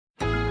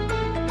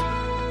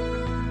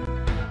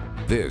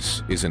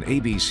This is an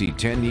ABC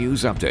 10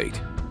 News Update.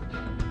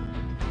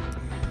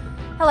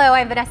 Hello,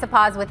 I'm Vanessa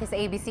Paz with this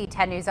ABC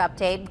 10 News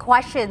Update.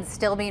 Questions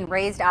still being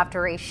raised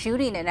after a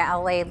shooting in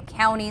LA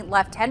County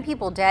left 10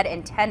 people dead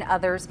and 10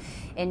 others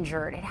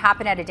injured. It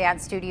happened at a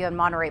dance studio in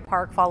Monterey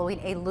Park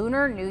following a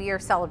Lunar New Year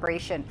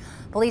celebration.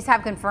 Police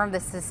have confirmed the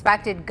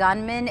suspected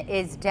gunman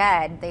is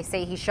dead. They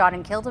say he shot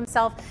and killed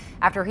himself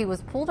after he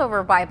was pulled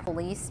over by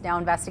police. Now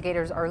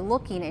investigators are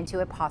looking into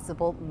a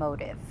possible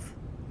motive.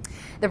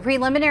 The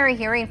preliminary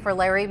hearing for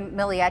Larry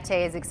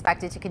Millete is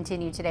expected to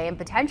continue today and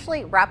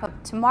potentially wrap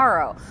up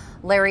tomorrow.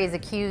 Larry is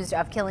accused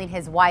of killing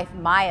his wife,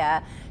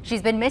 Maya.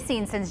 She's been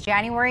missing since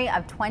January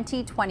of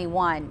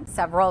 2021.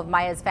 Several of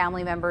Maya's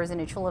family members and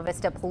a Chula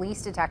Vista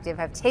police detective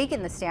have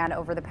taken the stand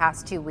over the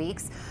past 2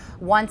 weeks.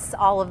 Once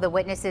all of the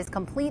witnesses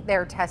complete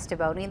their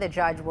testimony, the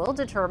judge will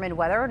determine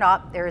whether or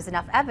not there is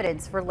enough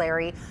evidence for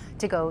Larry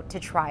to go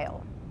to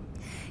trial.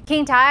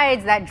 King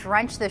tides that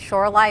drenched the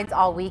shorelines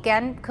all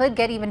weekend could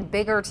get even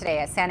bigger today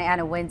as Santa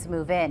Ana winds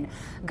move in.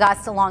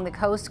 Gusts along the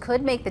coast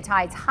could make the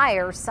tides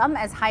higher, some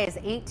as high as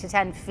 8 to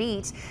 10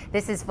 feet.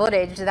 This is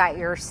footage that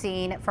you're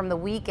seeing from the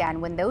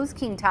weekend when those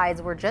king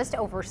tides were just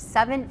over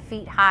 7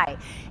 feet high.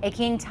 A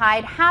king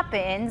tide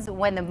happens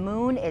when the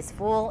moon is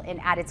full and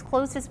at its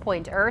closest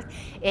point to Earth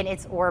in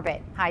its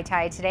orbit. High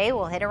tide today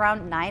will hit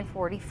around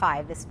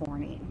 9:45 this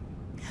morning.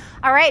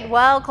 All right,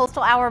 well,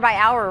 coastal hour by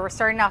hour, we're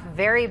starting off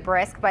very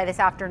brisk by this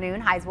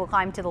afternoon. Highs will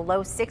climb to the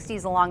low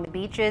 60s along the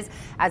beaches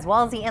as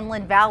well as the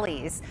inland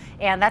valleys.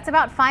 And that's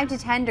about 5 to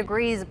 10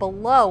 degrees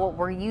below what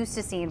we're used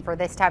to seeing for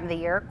this time of the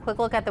year. Quick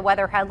look at the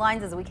weather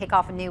headlines as we kick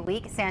off a new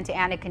week. Santa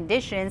Ana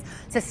conditions,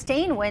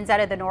 sustained winds out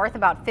of the north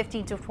about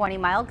 15 to 20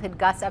 miles, could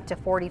gust up to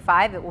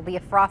 45. It will be a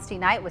frosty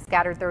night with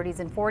scattered 30s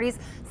and 40s,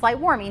 slight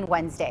warming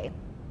Wednesday.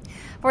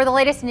 For the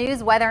latest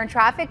news, weather and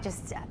traffic,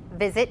 just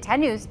visit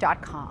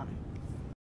 10news.com.